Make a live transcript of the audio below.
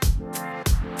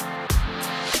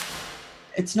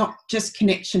it's not just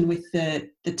connection with the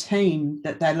team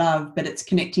that they love, but it's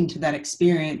connecting to that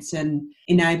experience and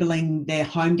enabling their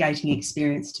home gating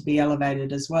experience to be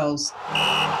elevated as well.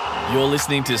 You're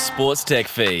listening to Sports Tech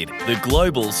Feed, the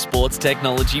global sports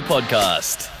technology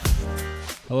podcast.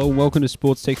 Hello and welcome to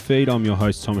Sports Tech Feed. I'm your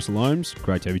host, Thomas Loams.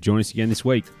 Great to have you join us again this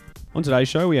week. On today's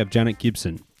show, we have Janet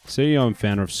Gibson, CEO and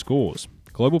founder of Scores,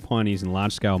 global pioneers in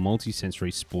large-scale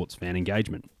multi-sensory sports fan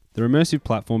engagement. The immersive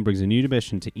platform brings a new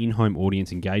dimension to in-home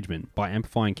audience engagement by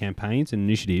amplifying campaigns and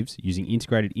initiatives using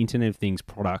integrated Internet of Things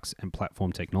products and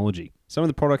platform technology. Some of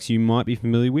the products you might be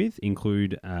familiar with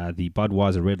include the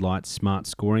Budweiser Red Light Smart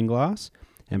Scoring Glass,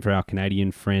 and for our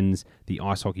Canadian friends, the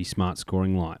Ice Hockey Smart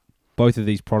Scoring Light. Both of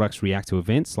these products react to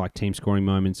events like team scoring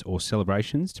moments or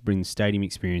celebrations to bring the stadium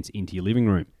experience into your living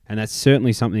room. And that's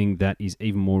certainly something that is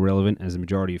even more relevant as the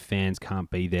majority of fans can't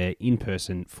be there in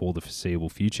person for the foreseeable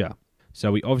future.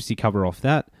 So we obviously cover off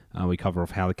that. We cover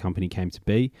off how the company came to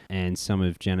be and some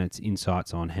of Janet's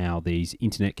insights on how these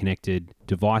internet-connected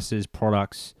devices,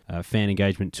 products, fan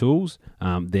engagement tools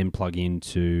then plug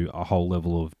into a whole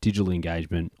level of digital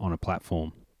engagement on a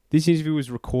platform. This interview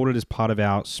was recorded as part of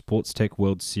our Sports Tech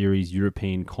World Series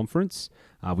European Conference.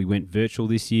 We went virtual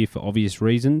this year for obvious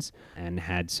reasons and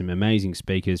had some amazing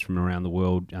speakers from around the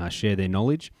world share their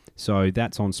knowledge. So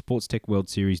that's on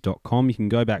sportstechworldseries.com. You can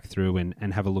go back through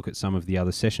and have a look at some of the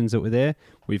other sessions that were there.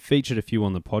 We've featured a few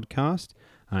on the podcast,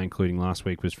 including last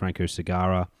week was Franco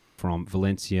Segarra from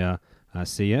Valencia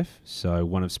CF, so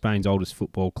one of Spain's oldest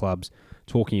football clubs,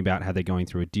 talking about how they're going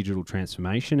through a digital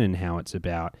transformation and how it's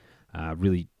about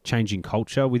really changing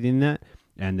culture within that.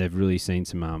 And they've really seen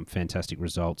some fantastic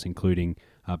results, including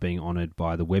being honoured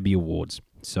by the Webby Awards.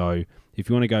 So if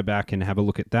you want to go back and have a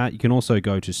look at that, you can also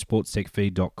go to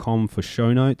sportstechfeed.com for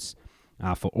show notes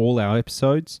for all our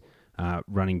episodes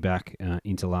running back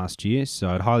into last year. So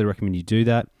I'd highly recommend you do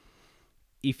that.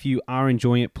 If you are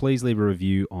enjoying it, please leave a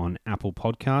review on Apple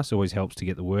Podcasts. It always helps to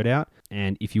get the word out.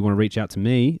 And if you want to reach out to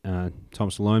me,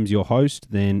 Thomas Loams, your host,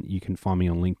 then you can find me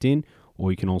on LinkedIn,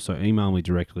 or you can also email me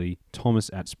directly,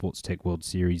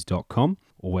 thomas@sportstechworldseries.com.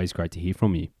 Always great to hear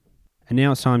from you. And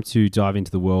now it's time to dive into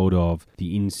the world of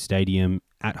the in-stadium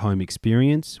at-home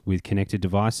experience with connected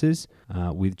devices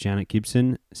with Janet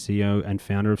Gibson, CEO and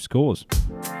founder of Scores.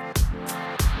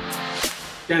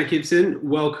 Janet Gibson,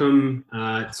 welcome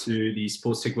to the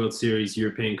Sports Tech World Series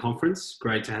European Conference.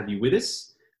 Great to have you with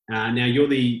us. Now, you're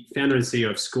the founder and CEO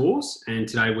of Scores, and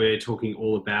today we're talking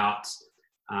all about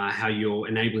how you're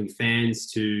enabling fans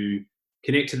to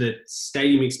connect to the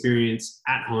stadium experience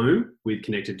at home with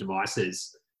connected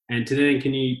devices. And today,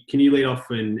 can you lead off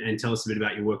and tell us a bit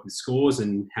about your work with Scores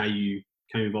and how you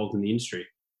became involved in the industry?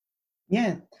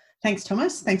 Yeah, thanks,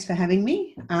 Thomas. Thanks for having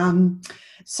me.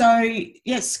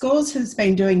 Scores has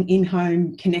been doing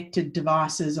in-home connected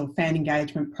devices or fan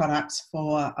engagement products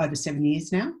for over 7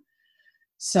 years now.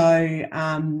 So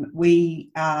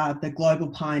we are the global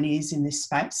pioneers in this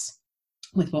space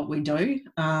with what we do.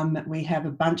 We have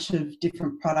a bunch of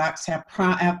different products.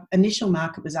 Our initial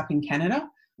market was up in Canada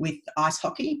with ice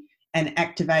hockey and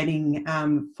activating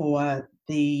for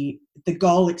the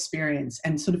goal experience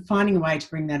and sort of finding a way to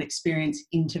bring that experience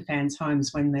into fans'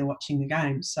 homes when they're watching the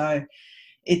game. So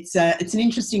it's an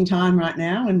interesting time right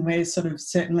now, and we're sort of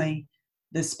certainly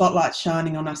the spotlight's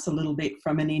shining on us a little bit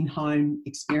from an in-home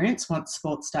experience once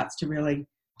sport starts to really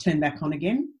turn back on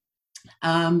again.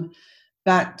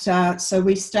 So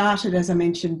we started, as I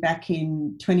mentioned, back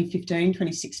in 2015,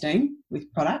 2016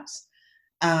 with products.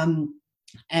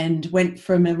 And went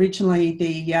from originally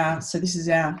so this is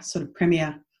our sort of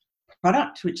premier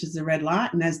product, which is the red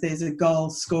light. And as there's a goal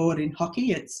scored in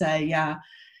hockey, it's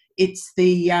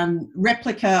the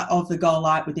replica of the goal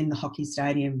light within the hockey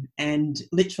stadium. And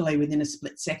literally within a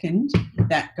split second,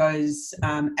 that goes,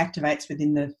 activates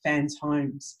within the fans'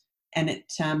 homes. And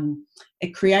it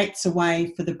creates a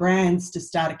way for the brands to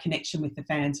start a connection with the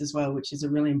fans as well, which is a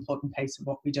really important piece of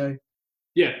what we do.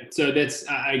 Yeah, so that's,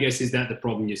 I guess, is that the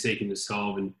problem you're seeking to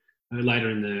solve? And later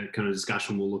in the kind of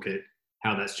discussion, we'll look at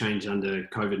how that's changed under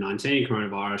COVID-19,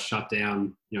 coronavirus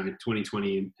shutdown,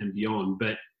 2020 and beyond.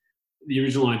 But the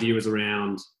original idea was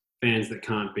around fans that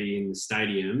can't be in the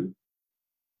stadium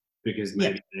because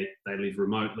maybe they live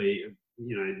remotely,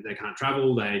 they can't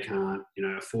travel, they can't,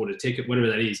 afford a ticket, whatever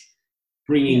that is,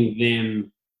 bringing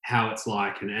them how it's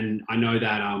like. And I know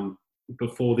that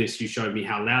before this, you showed me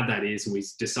how loud that is, and we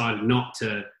decided not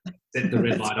to set the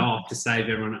red light off to save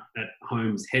everyone at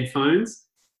home's headphones.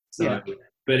 So,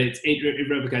 but it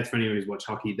replicates for anyone who's watched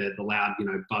hockey, the loud,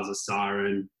 buzzer,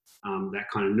 siren, that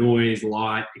kind of noise,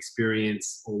 light,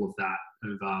 experience, all of that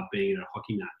of being at a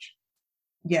hockey match.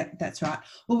 Yeah, that's right.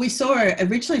 Well, we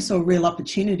originally saw a real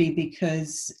opportunity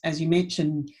because, as you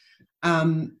mentioned,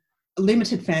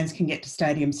 limited fans can get to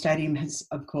stadium. Stadium has,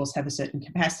 of course, have a certain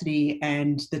capacity,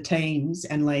 and the teams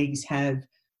and leagues have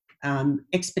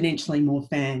exponentially more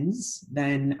fans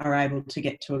than are able to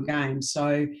get to a game.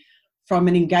 So from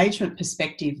an engagement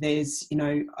perspective, there's,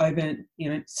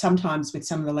 sometimes with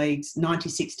some of the leagues,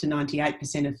 96 to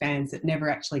 98% of fans that never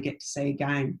actually get to see a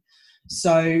game.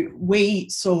 So we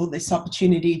saw this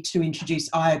opportunity to introduce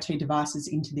IoT devices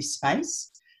into this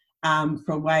space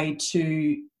for a way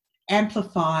to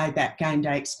amplify that game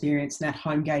day experience, that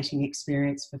home gating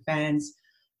experience for fans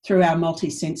through our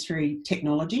multi-sensory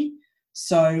technology.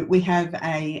 So we have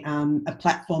a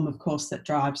platform, of course, that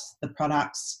drives the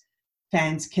products.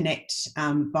 Fans connect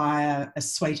via a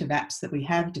suite of apps that we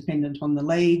have, dependent on the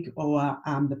league or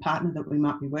the partner that we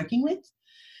might be working with.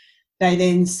 They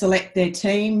then select their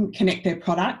team, connect their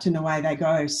product, and away they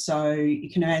go. So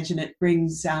you can imagine it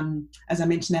brings, as I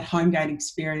mentioned, that home game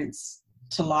experience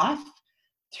to life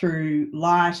through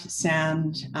light,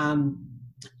 sound,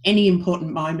 any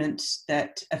important moment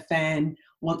that a fan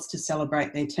wants to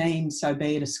celebrate their team. So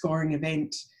be it a scoring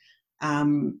event,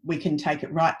 we can take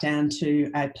it right down to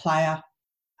a player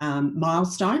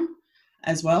milestone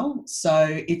as well. So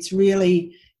it's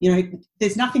really,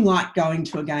 there's nothing like going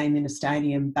to a game in a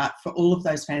stadium, but for all of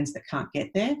those fans that can't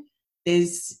get there,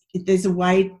 there's a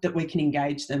way that we can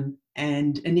engage them,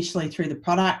 and initially through the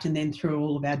product and then through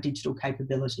all of our digital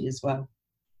capability as well.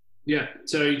 Yeah,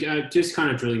 so just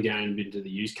kind of drilling down a bit into the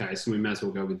use case, and we may as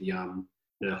well go with the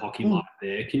hockey light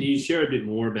there. Can you share a bit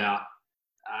more about,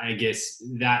 I guess,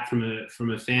 that from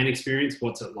a fan experience?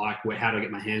 What's it like? How do I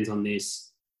get my hands on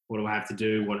this? What do I have to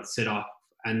do? What it's set up?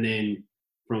 And then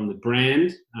from the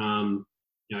brand, all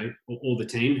the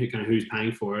team, who's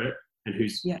paying for it and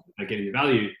who's getting the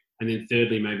value. And then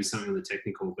thirdly, maybe something on the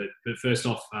technical. But first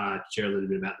off, share a little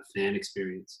bit about the fan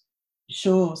experience.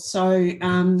 Sure.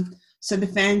 So the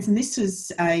fans, and this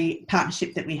is a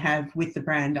partnership that we have with the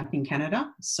brand up in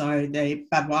Canada. So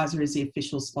Budweiser is the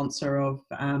official sponsor of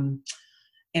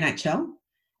NHL.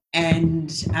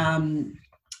 And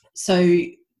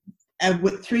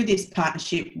through this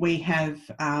partnership, we have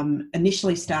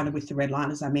initially started with the red light,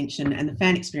 as I mentioned, and the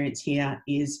fan experience here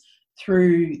is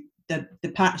through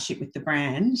the partnership with the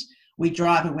brand. We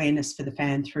drive awareness for the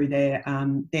fan through their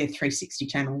 360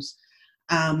 channels.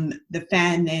 The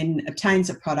fan then obtains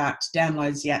a product,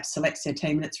 downloads the app, selects their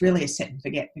team, and it's really a set and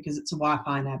forget because it's a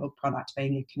Wi-Fi enabled product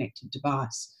being a connected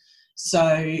device.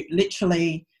 So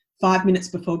literally 5 minutes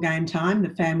before game time,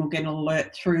 the fan will get an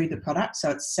alert through the product, so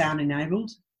it's sound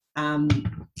enabled.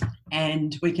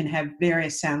 And we can have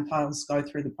various sound files go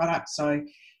through the product. So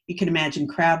you can imagine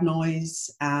crowd noise.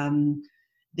 There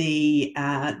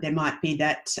might be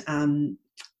that,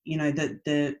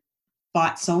 the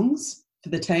fight songs for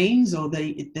the teams, or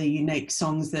the unique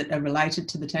songs that are related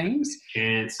to the teams.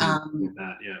 Chants and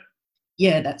that, yeah.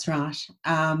 Yeah, that's right.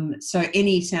 So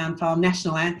any sound file,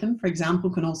 national anthem, for example,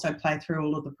 can also play through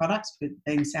all of the products with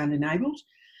being sound enabled.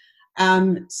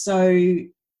 So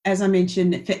as I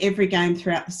mentioned, for every game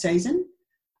throughout the season,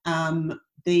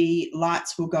 the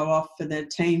lights will go off for the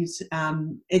teams.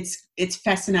 It's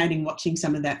fascinating watching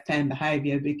some of that fan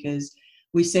behaviour, because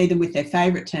we see them with their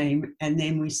favourite team, and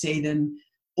then we see them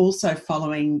also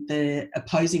following the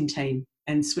opposing team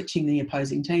and switching the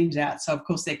opposing teams out. So of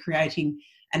course they're creating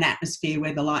an atmosphere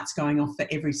where the light's going off for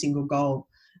every single goal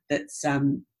that's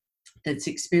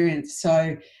experienced.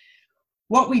 So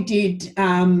what we did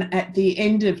at the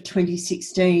end of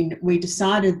 2016, we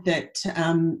decided that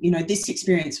this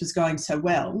experience was going so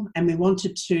well, and we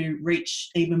wanted to reach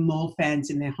even more fans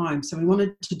in their homes. So we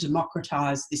wanted to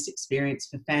democratise this experience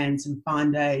for fans and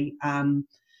find a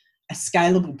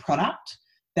scalable product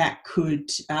that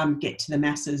could get to the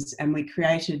masses. And we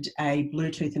created a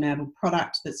Bluetooth-enabled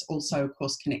product that's also, of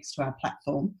course, connects to our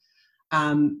platform.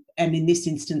 And in this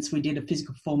instance, we did a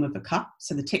physical form of a cup.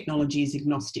 So the technology is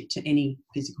agnostic to any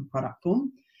physical product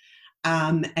form.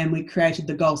 And we created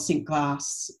the Goal Sync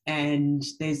glass, and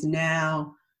there's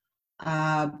now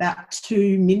about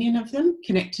 2 million of them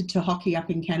connected to hockey up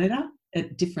in Canada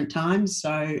at different times.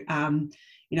 So,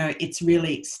 it's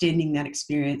really extending that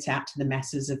experience out to the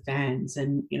masses of fans.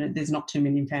 And, there's not 2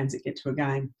 million fans that get to a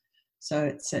game. So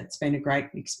it's been a great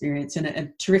experience, and a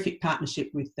terrific partnership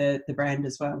with the brand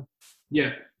as well.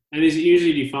 Yeah. And is it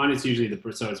usually, do you find it's usually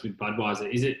so it's with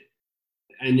Budweiser, is it,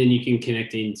 and then you can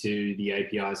connect into the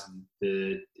APIs of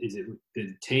the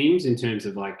teams in terms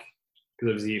of like,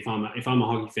 because obviously if I'm a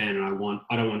hockey fan and I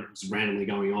don't want it just randomly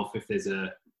going off if there's I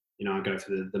go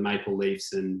for the Maple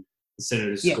Leafs and the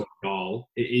Senators Yeah. score a goal,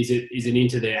 is it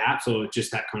into their apps or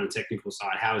just that kind of technical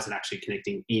side? How is it actually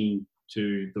connecting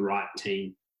into the right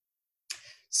team?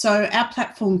 So our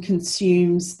platform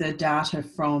consumes the data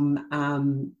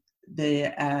from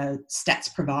the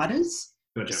stats providers,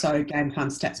 Gotcha. so game time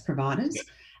stats providers. Yeah.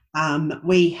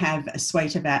 We have a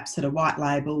suite of apps that are white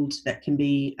labelled that can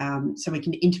be, so we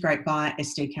can integrate via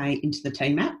SDK into the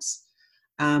team apps.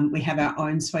 We have our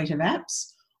own suite of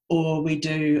apps, or we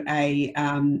do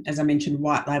as I mentioned,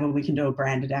 white label, we can do a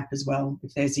branded app as well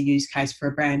if there's a use case for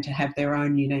a brand to have their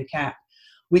own unique app,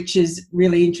 which is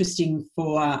really interesting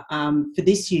for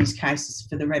this use case,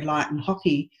 for the red light and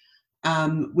hockey.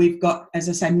 We've got, as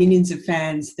I say, millions of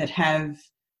fans that have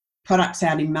products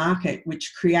out in market,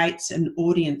 which creates an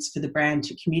audience for the brand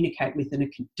to communicate with and a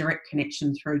direct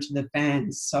connection through to the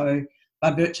fans. So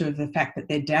by virtue of the fact that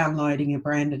they're downloading a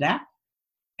branded app,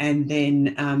 and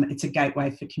then it's a gateway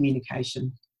for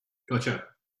communication. Gotcha.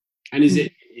 And is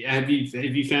it, have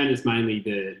you found it's mainly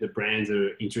the brands that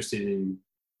are interested in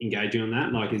engaging on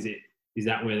that? Like, is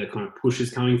that where the kind of push is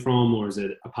coming from, or is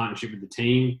it a partnership with the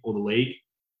team or the league?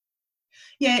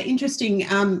 Yeah, interesting.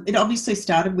 It obviously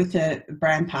started with a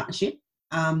brand partnership,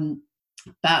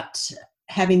 but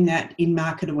having that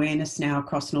in-market awareness now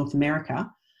across North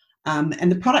America, and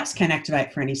the products can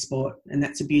activate for any sport, and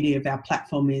that's the beauty of our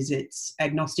platform, is it's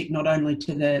agnostic not only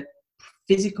to the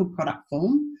physical product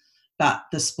form, but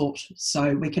the sport.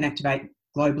 So we can activate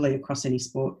globally across any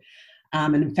sport,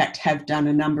 and in fact have done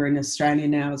a number in Australia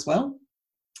now as well,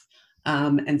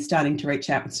 and starting to reach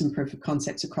out with some proof of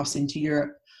concepts across into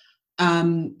Europe.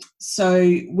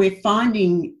 So we're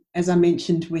finding, as I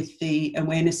mentioned, with the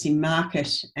awareness in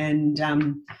market, and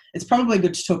it's probably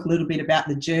good to talk a little bit about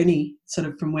the journey sort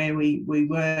of from where we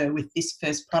were with this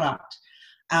first product.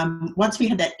 Once we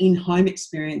had that in-home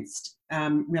experience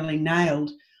really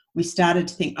nailed, we started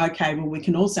to think, okay, well, we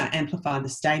can also amplify the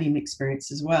stadium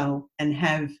experience as well, and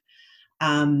have,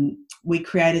 we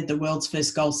created the world's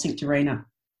first goal synced arena,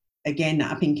 again,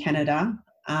 up in Canada.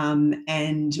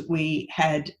 And we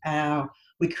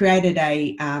created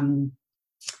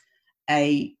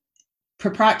a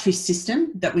proprietary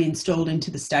system that we installed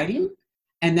into the stadium,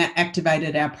 and that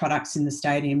activated our products in the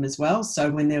stadium as well.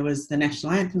 So when there was the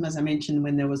national anthem, as I mentioned,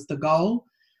 when there was the goal,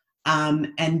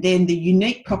 and then the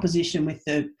unique proposition with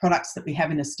the products that we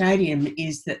have in a stadium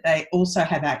is that they also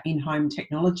have our in-home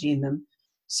technology in them.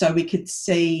 So we could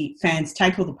see fans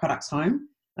take all the products home.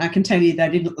 I can tell you they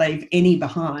didn't leave any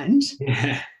behind.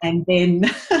 Yeah. And then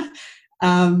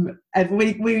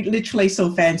we literally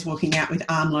saw fans walking out with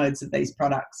armloads of these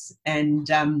products. And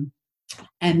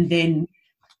then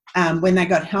when they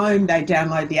got home, they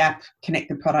download the app, connect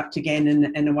the product again,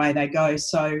 and away they go.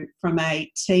 So from a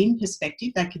team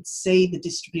perspective, they could see the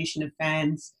distribution of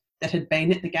fans that had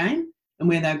been at the game and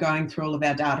where they're going through all of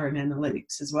our data and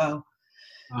analytics as well.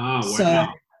 Oh, wow. So,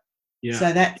 yeah.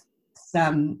 So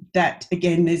that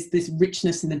again, there's this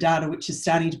richness in the data, which is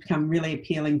starting to become really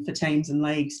appealing for teams and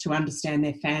leagues to understand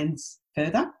their fans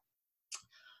further.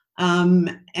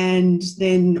 And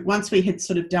then once we had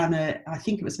sort of done I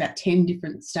think it was about 10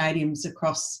 different stadiums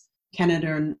across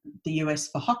Canada and the US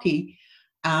for hockey,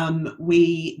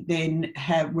 we then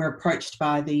were approached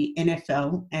by the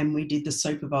NFL, and we did the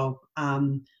Super Bowl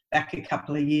back a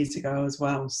couple of years ago as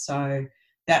well. So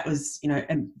that was,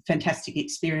 a fantastic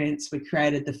experience. We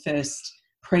created the first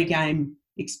pre-game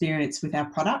experience with our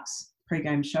products,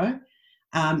 pre-game show.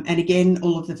 And again,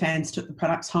 all of the fans took the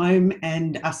products home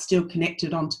and are still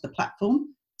connected onto the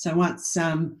platform. So once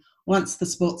the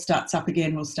sport starts up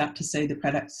again, we'll start to see the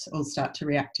products all start to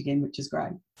react again, which is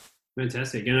great.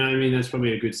 Fantastic. And I mean, that's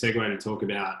probably a good segue to talk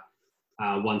about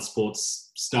once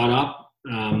sports start up.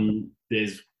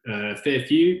 There's a fair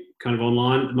few kind of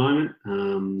online at the moment,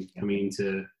 coming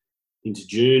into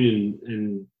June,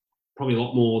 and probably a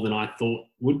lot more than I thought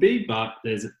would be, but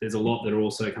there's a lot that are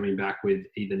also coming back with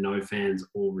either no fans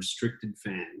or restricted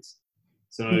fans.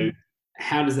 So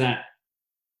how does that,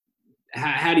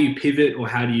 how do you pivot, or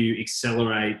how do you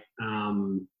accelerate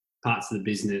parts of the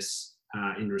business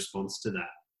in response to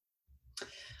that?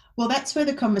 Well, that's where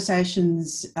the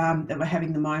conversations that we're having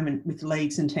at the moment with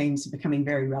leagues and teams are becoming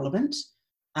very relevant.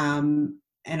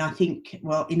 And I think,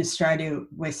 well, in Australia,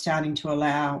 we're starting to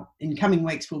allow, in coming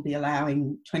weeks, we'll be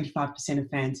allowing 25% of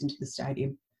fans into the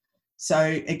stadium.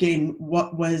 So again,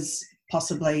 what was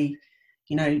possibly,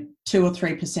 2 or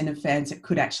 3% of fans that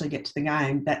could actually get to the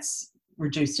game, that's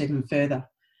reduced even further.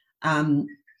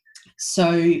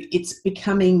 So it's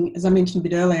becoming, as I mentioned a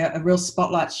bit earlier, a real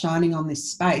spotlight shining on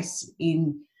this space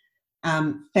in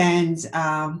fans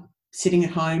sitting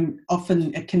at home,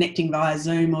 often connecting via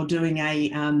Zoom or doing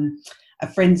a a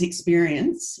friend's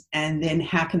experience, and then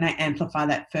how can they amplify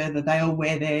that further? They all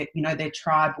wear their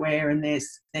tribe wear and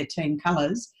their team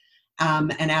colours,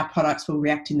 and our products will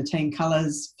react in the team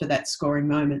colours for that scoring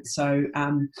moment. So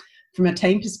from a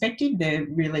team perspective, they're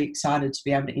really excited to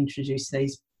be able to introduce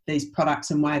these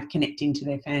products and way of connecting to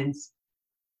their fans.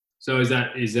 So is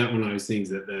that one of those things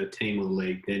that the team or the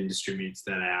league then distributes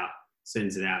that out,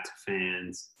 sends it out to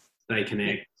fans, they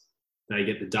connect, they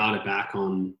get the data back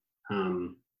on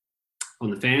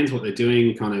the fans, what they're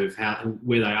doing, kind of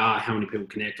where they are, how many people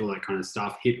connect, all that kind of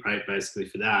stuff, hit rate basically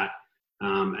for that.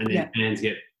 And then fans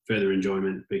get further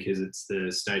enjoyment because it's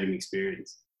the stadium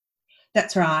experience.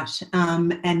 That's right.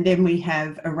 And then we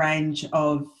have a range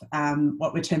of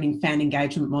what we're terming fan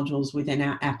engagement modules within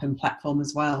our app and platform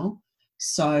as well.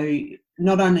 So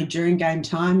not only during game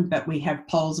time, but we have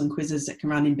polls and quizzes that can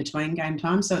run in between game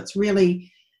time. So it's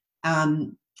really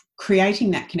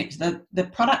creating that connection. The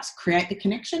products create the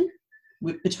connection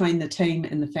between the team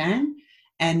and the fan,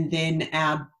 and then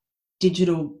our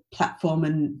digital platform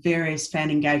and various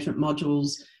fan engagement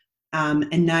modules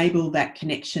enable that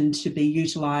connection to be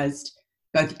utilised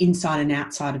both inside and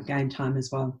outside of game time as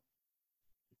well.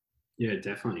 Yeah,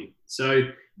 definitely. So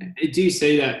do you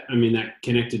see that, that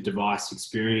connected device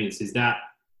experience, is that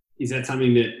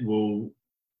something that will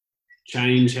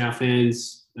change how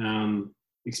fans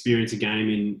experience a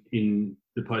game in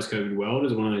the post-COVID world?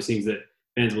 Is it one of those things that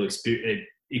fans will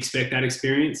expect that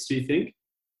experience, do you think?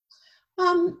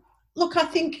 Look, I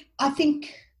think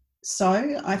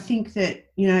so. I think that,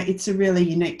 it's a really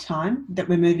unique time that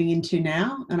we're moving into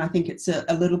now, and I think it's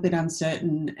a little bit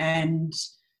uncertain, and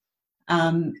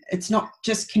it's not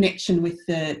just connection with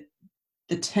the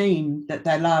team that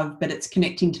they love, but it's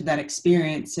connecting to that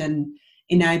experience and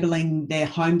enabling their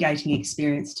home gating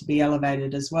experience to be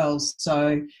elevated as well.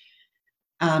 So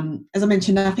as I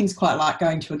mentioned, nothing's quite like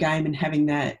going to a game and having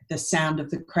the sound of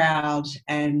the crowd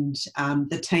and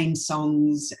the team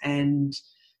songs and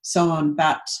so on.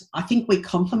 But I think we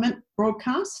complement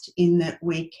broadcast in that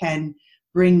we can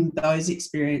bring those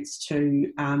experience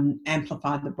to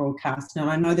amplify the broadcast. Now,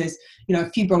 I know there's, a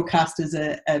few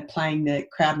broadcasters are playing the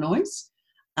crowd noise.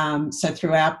 So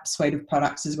through our suite of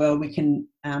products as well, we can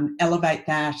elevate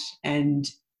that and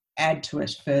add to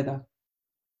it further.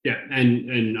 Yeah,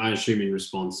 and I assume in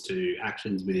response to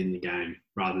actions within the game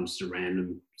rather than just a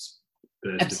random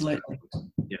burst. Absolutely.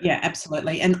 Yeah,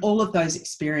 absolutely. And all of those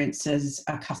experiences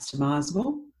are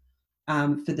customisable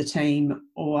for the team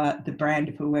or the brand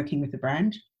if we're working with the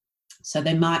brand. So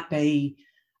there might be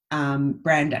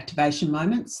brand activation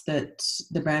moments that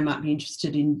the brand might be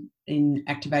interested in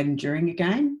activating during a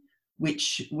game,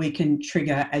 which we can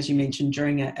trigger, as you mentioned,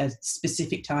 during a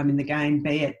specific time in the game,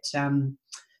 be it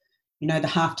the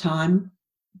halftime,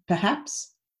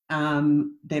 perhaps.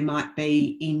 There might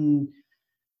be in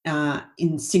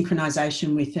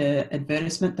synchronisation with an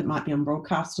advertisement that might be on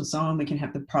broadcast or so on. We can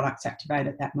have the products activate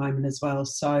at that moment as well.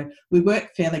 So we work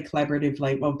very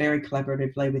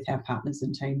collaboratively with our partners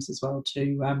and teams as well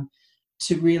to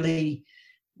really,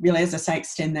 as I say,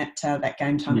 extend that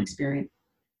game time experience.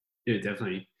 Yeah,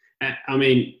 definitely.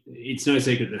 It's no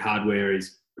secret that hardware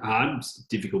is hard. It's a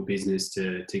difficult business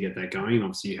to get that going. And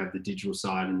obviously you have the digital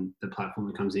side and the platform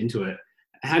that comes into it.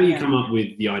 How do you come up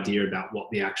with the idea about what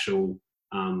the actual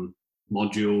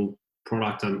module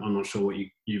product, I'm not sure what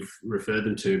you've referred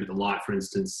them to, but the light, for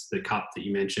instance, the cup that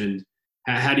you mentioned,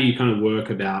 how do you kind of work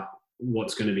about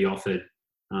what's going to be offered?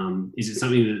 Is it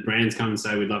something that brands come and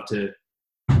say, we'd love to,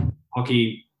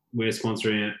 hockey, we're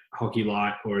sponsoring it, Hockey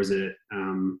Light, or is it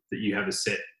that you have a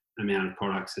set amount of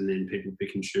products and then people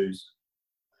pick and choose?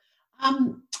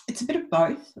 It's a bit of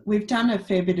both. We've done a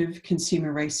fair bit of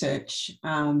consumer research.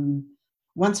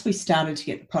 Once we started to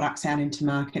get the products out into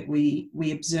market, we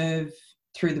observe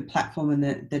through the platform and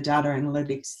the data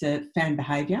analytics the fan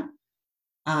behaviour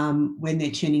when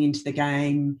they're tuning into the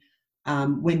game,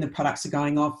 when the products are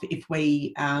going off. If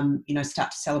we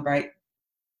start to celebrate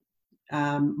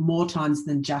more times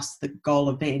than just the goal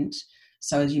event,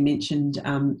 so as you mentioned,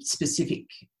 specific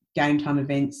game time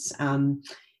events.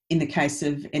 In the case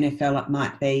of NFL, it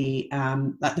might be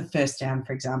like the first down,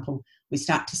 for example. We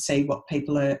start to see what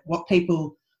people are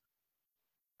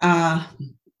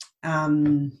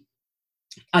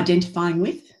identifying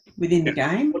within the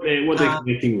game. What they're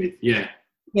connecting with, yeah.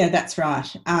 Yeah, that's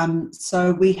right.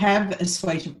 So we have a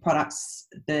suite of products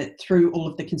that through all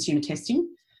of the consumer testing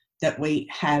that we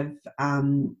have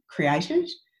created.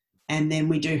 And then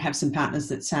we do have some partners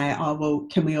that say, oh, well,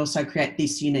 can we also create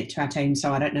this unique to our team?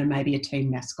 So I don't know, maybe a team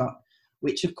mascot,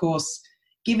 which of course,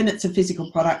 given it's a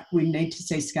physical product, we need to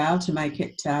see scale to make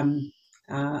it a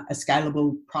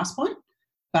scalable price point.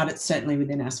 but it's certainly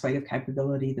within our suite of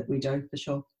capability that we do, for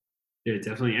sure. Yeah,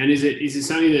 definitely. And is it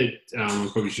something that I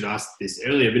probably should ask this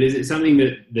earlier, but is it something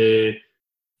that the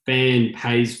fan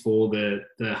pays for the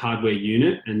hardware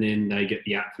unit and then they get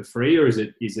the app for free, or is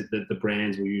it that the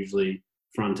brands will usually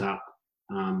front up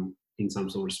in some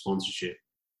sort of sponsorship?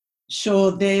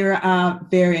 Sure, there are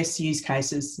various use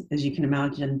cases, as you can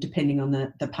imagine, depending on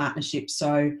the partnership.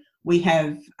 So we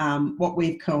have what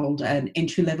we've called an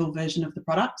entry-level version of the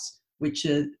products, which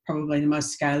are probably the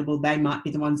most scalable. They might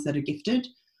be the ones that are gifted,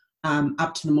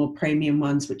 up to the more premium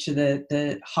ones, which are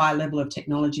the high level of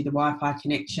technology, the Wi-Fi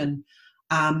connection.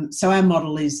 So our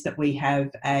model is that we have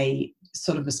a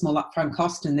sort of a small upfront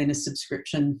cost and then a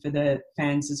subscription for the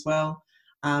fans as well,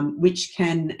 which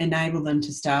can enable them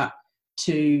to start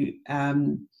to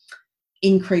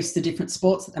increase the different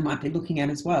sports that they might be looking at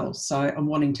as well. So and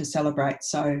wanting to celebrate.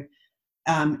 So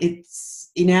it's,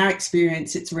 in our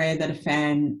experience, it's rare that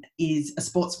a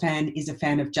sports fan is a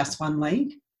fan of just one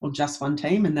league or just one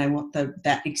team, and they want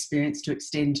that experience to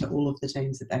extend to all of the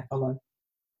teams that they follow.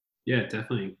 Yeah,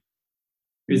 definitely.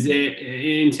 Is there,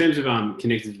 in terms of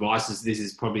connected devices, this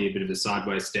is probably a bit of a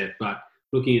sideways step, but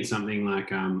looking at something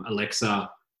like Alexa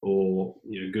or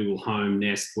Google Home,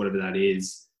 Nest, whatever that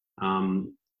is,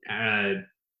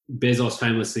 Bezos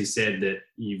famously said that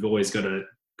you've always got to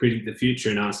predict the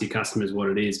future and ask your customers what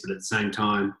it is, but at the same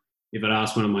time, if I'd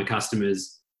ask one of my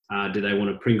customers, do they want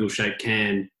a Pringle-shaped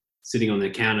can sitting on their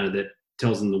counter that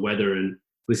tells them the weather and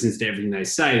listens to everything they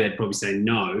say, they'd probably say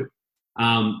no.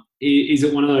 Is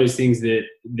it one of those things that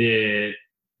do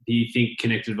you think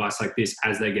connected device like this,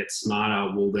 as they get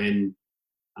smarter, will then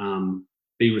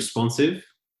be responsive?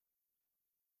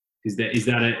 Is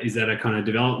that a kind of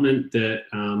development that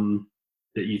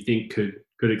that you think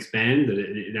could expand, that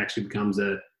it actually becomes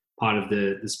a part of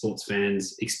the sports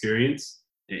fans' experience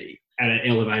at an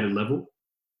elevated level?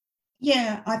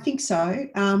 Yeah, I think so.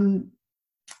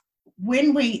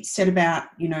 When we set about,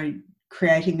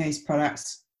 creating these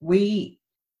products, we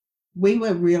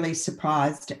were really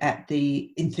surprised at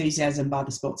the enthusiasm by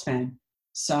the sports fan.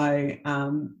 So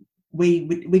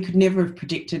we could never have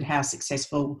predicted how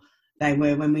successful they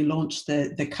were when we launched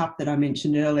the cup that I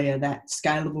mentioned earlier, that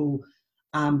scalable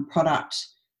product.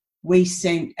 We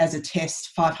sent as a test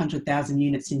 500,000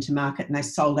 units into market, and they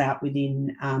sold out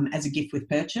within, as a gift with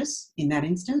purchase in that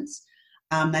instance.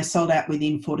 They sold out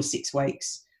within 4 to 6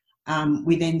 weeks.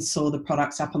 We then saw the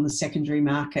products up on the secondary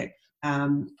market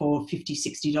for $50,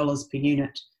 $60 per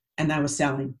unit, and they were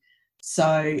selling.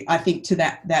 So I think to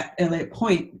that earlier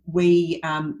point, we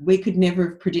could never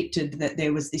have predicted that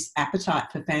there was this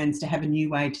appetite for fans to have a new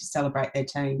way to celebrate their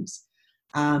teams.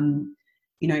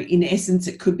 In essence,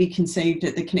 it could be conceived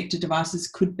that the connected devices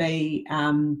could be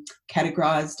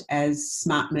categorised as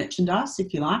smart merchandise,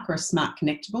 if you like, or a smart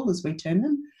connectable, as we term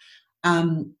them.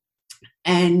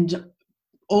 And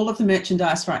all of the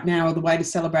merchandise right now, or the way to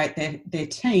celebrate their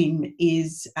team,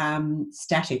 is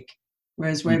static,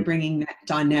 whereas we're bringing that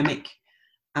dynamic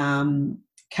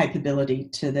capability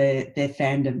to their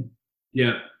fandom.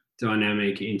 Yeah,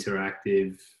 dynamic,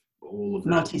 interactive, all of that.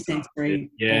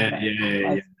 Multi-sensory.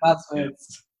 Yeah.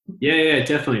 Buzzwords. Yeah,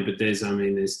 definitely. But there's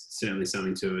certainly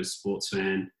something to a sports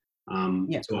fan.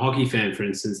 To a hockey fan, for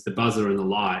instance, the buzzer and the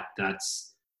light, that's,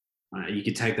 you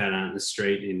could take that out in the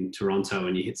street in Toronto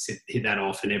and you hit that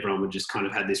off and everyone would just kind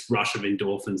of have this rush of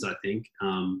endorphins, I think.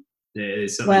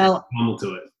 There's something normal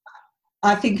to it.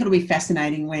 I think it'll be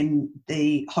fascinating when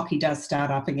the hockey does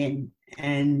start up again,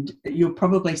 and you'll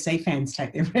probably see fans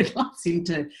take their red lights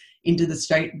into the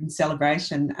street in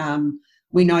celebration.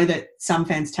 We know that some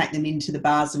fans take them into the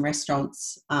bars and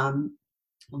restaurants.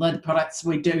 Although the products,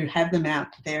 we do have them out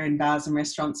there in bars and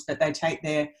restaurants, but they take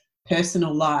their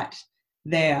personal light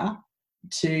there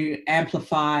to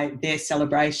amplify their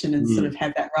celebration and sort of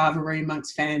have that rivalry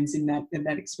amongst fans in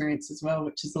that experience as well,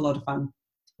 which is a lot of fun.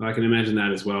 I can imagine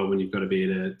that as well when you've got to be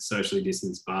at a socially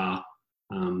distanced bar.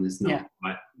 There's not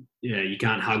you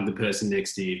can't hug the person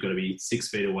next to you. You've got to be 6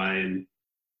 feet away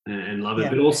and love it.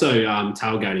 But also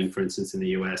tailgating, for instance, in the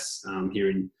US,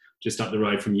 here just up the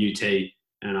road from UT,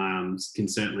 and I can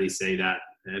certainly see that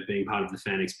being part of the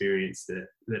fan experience that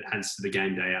adds to the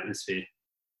game day atmosphere.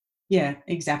 Yeah,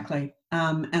 exactly.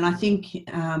 And I think,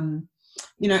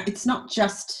 it's not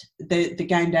just the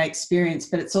game day experience,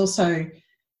 but it's also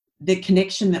the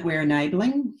connection that we're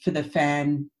enabling for the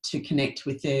fan to connect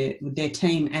with their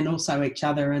team and also each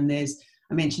other. And I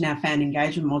mentioned our fan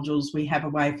engagement modules. We have a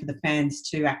way for the fans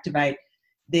to activate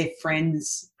their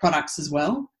friends' products as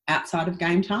well outside of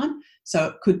game time. So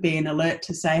it could be an alert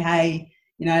to say, hey,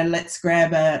 let's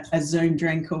grab a Zoom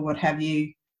drink or what have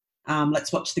you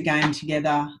let's watch the game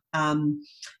together.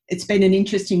 It's been an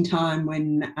interesting time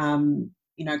when,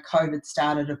 COVID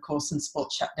started, of course, and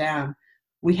sports shut down.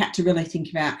 We had to really think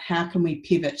about how can we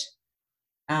pivot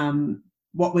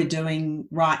what we're doing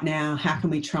right now, how can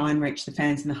we try and reach the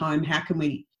fans in the home, how can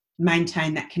we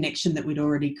maintain that connection that we'd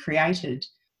already created.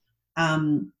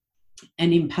 And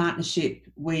in partnership,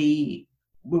 we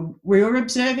were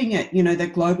observing it, the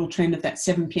global trend of that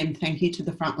 7 p.m. thank you to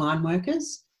the frontline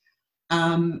workers.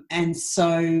 And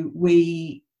so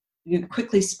we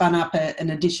quickly spun up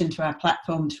an addition to our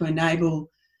platform to enable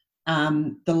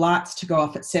the lights to go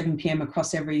off at 7 p.m.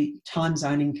 across every time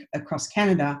zone across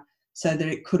Canada, so that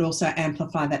it could also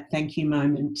amplify that thank you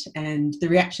moment. And the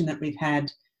reaction that we've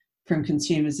had from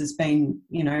consumers has been,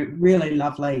 really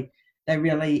lovely. They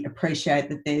really appreciate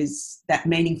that there's that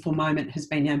meaningful moment has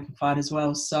been amplified as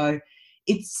well. So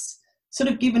it's sort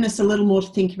of given us a little more to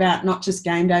think about, not just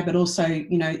game day, but also,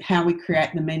 how we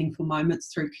create the meaningful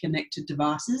moments through connected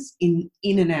devices in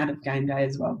and out of game day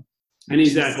as well. And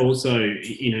is that also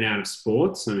in and out of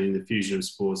sports? I mean, the fusion of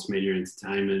sports, media,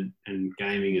 entertainment and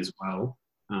gaming as well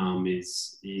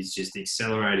is just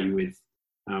accelerating with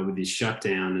this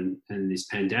shutdown and this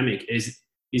pandemic.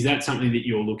 Is that something that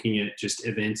you're looking at, just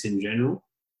events in general?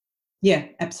 Yeah,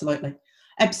 absolutely.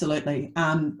 Absolutely.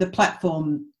 The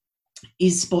platform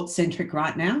is sports-centric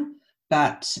right now,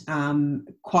 but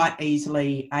quite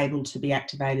easily able to be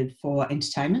activated for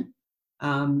entertainment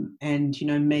and,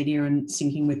 media and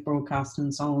syncing with broadcast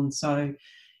and so on. So,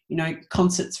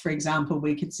 concerts, for example,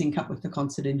 we could sync up with the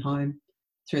concert in home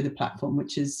through the platform,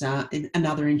 which is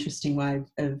another interesting way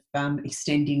of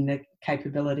extending the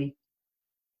capability.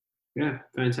 Yeah,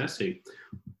 fantastic.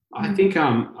 I think,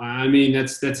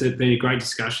 that's been a great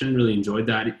discussion. Really enjoyed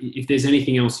that. If there's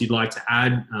anything else you'd like to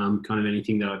add, kind of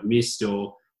anything that I've missed,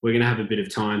 or we're going to have a bit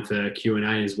of time for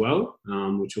Q&A as well,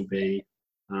 which will be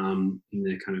in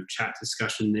the kind of chat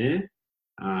discussion there.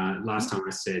 Last time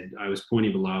I was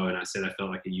pointing below and I said I felt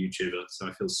like a YouTuber, so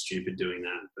I feel stupid doing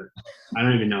that. But I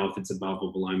don't even know if it's above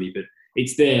or below me, but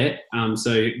it's there.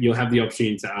 So you'll have the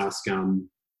opportunity to ask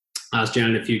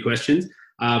Janet a few questions.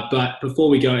 But before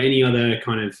we go, any other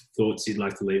kind of thoughts you'd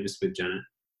like to leave us with, Janet?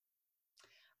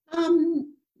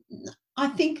 I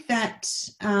think that,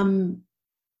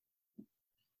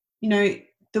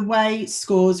 the way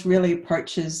Scores really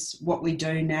approaches what we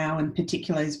do now, and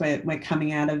particularly as we're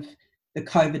coming out of the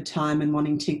COVID time and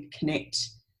wanting to connect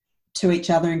to each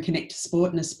other and connect to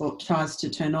sport, and as sport tries to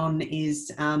turn on,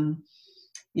 is,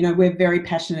 we're very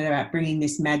passionate about bringing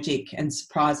this magic and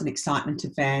surprise and excitement to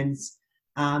fans,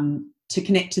 to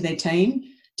connect to their team,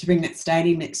 to bring that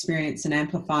stadium experience and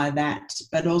amplify that,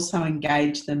 but also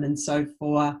engage them. And so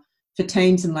for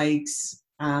teams and leagues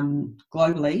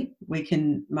globally, we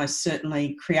can most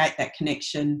certainly create that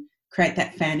connection, create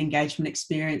that fan engagement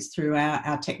experience through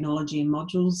our technology and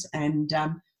modules. And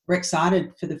we're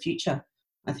excited for the future.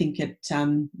 I think it's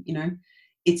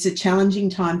a challenging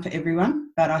time for everyone,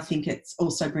 but I think it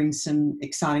also brings some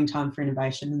exciting time for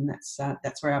innovation, and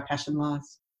that's where our passion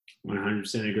lies.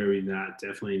 100% agree with that.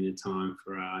 Definitely in the time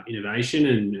for innovation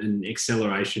and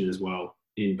acceleration as well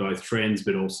in both trends,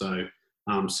 but also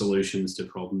solutions to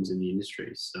problems in the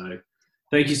industry. So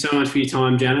thank you so much for your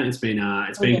time, Janet. It's been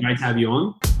great to have you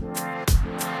on.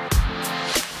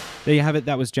 There you have it.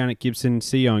 That was Janet Gibson,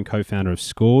 CEO and co-founder of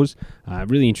Scores.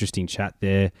 Really interesting chat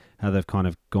there, how they've kind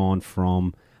of gone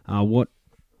from what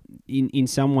in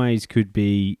some ways could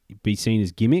be seen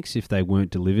as gimmicks if they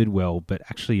weren't delivered well, but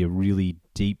actually are really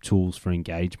deep tools for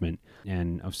engagement.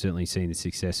 And I've certainly seen the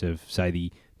success of,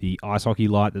 say, the ice hockey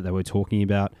light that they were talking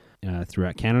about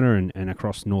throughout Canada and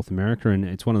across North America. And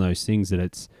it's one of those things that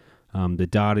it's the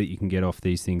data that you can get off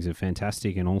these things are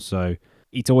fantastic, and also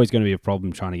it's always going to be a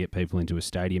problem trying to get people into a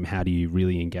stadium. How do you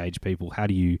really engage people? How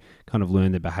do you kind of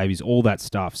learn their behaviours? All that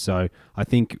stuff. So I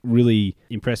think really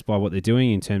impressed by what they're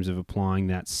doing in terms of applying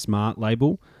that smart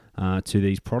label to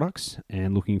these products,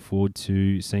 and looking forward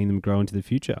to seeing them grow into the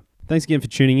future. Thanks again for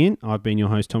tuning in. I've been your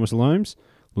host, Thomas Loams.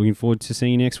 Looking forward to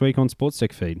seeing you next week on Sports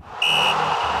Tech Feed.